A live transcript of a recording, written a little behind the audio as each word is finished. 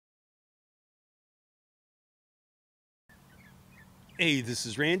Hey, this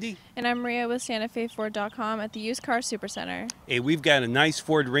is Randy. And I'm Maria with SantaFeFord.com at the Used Car Supercenter. Hey, we've got a nice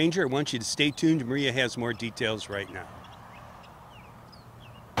Ford Ranger. I want you to stay tuned. Maria has more details right now.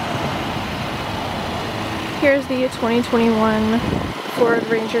 Here's the 2021 Ford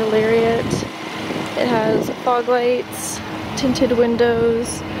Ranger Lariat. It has fog lights, tinted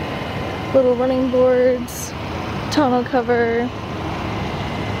windows, little running boards, tonneau cover,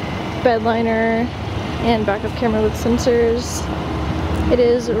 bed liner, and backup camera with sensors. It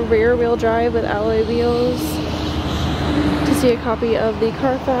is rear wheel drive with alloy wheels. To see a copy of the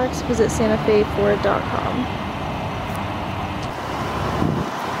Carfax, visit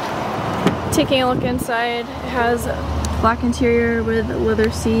SantaFeFord.com. Taking a look inside, it has black interior with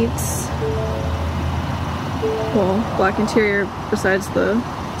leather seats. Well, black interior besides the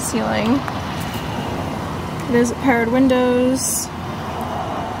ceiling. It has powered windows,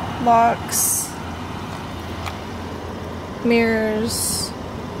 locks, mirrors,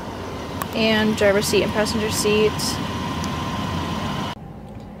 and driver's seat and passenger seat.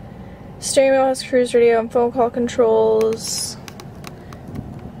 Steering wheel has cruise radio and phone call controls.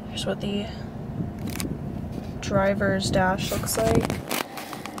 Here's what the driver's dash looks like.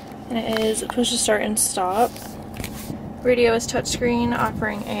 And it is push to start and stop. Radio is touchscreen,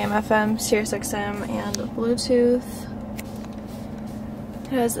 offering AM, FM, Sirius XM, and Bluetooth. It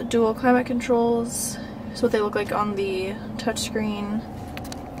has dual climate controls. That's what they look like on the touchscreen.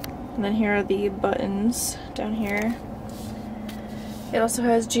 And then here are the buttons down here. It also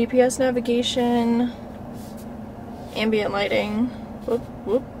has GPS navigation, ambient lighting. Whoop,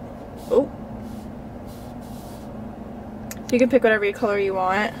 whoop. Oh. You can pick whatever color you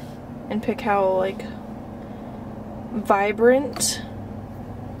want and pick how like vibrant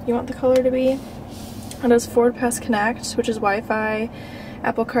you want the color to be. It has Ford Pass Connect, which is Wi-Fi,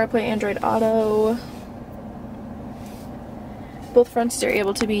 Apple CarPlay, Android Auto. Both fronts are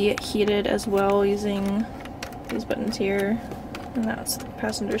able to be heated as well using these buttons here, and that's the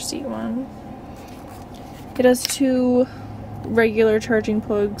passenger seat one. It has two regular charging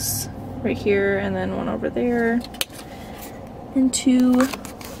plugs right here and then one over there, and two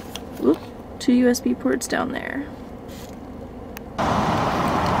USB ports down there.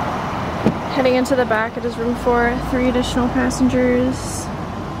 Heading into the back, it has room for 3 additional passengers.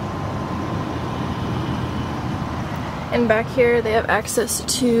 And back here they have access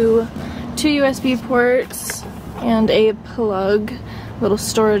to 2 USB ports and a plug, little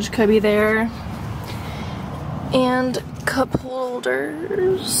storage cubby there, and cup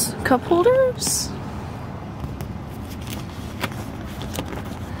holders. Cup holders?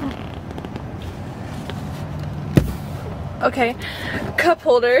 Okay, cup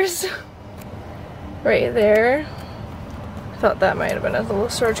holders right there. I thought that might have been a little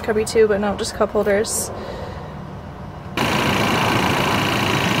storage cubby too, but no, just cup holders.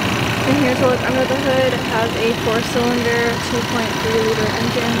 And here's a look under the hood. It has a 4-cylinder,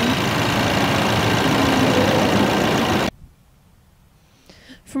 2.3-liter engine.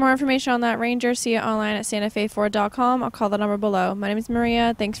 For more information on that Ranger, see it online at SantaFeFord.com. I'll call the number below. My name is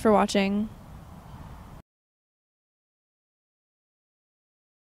Maria. Thanks for watching.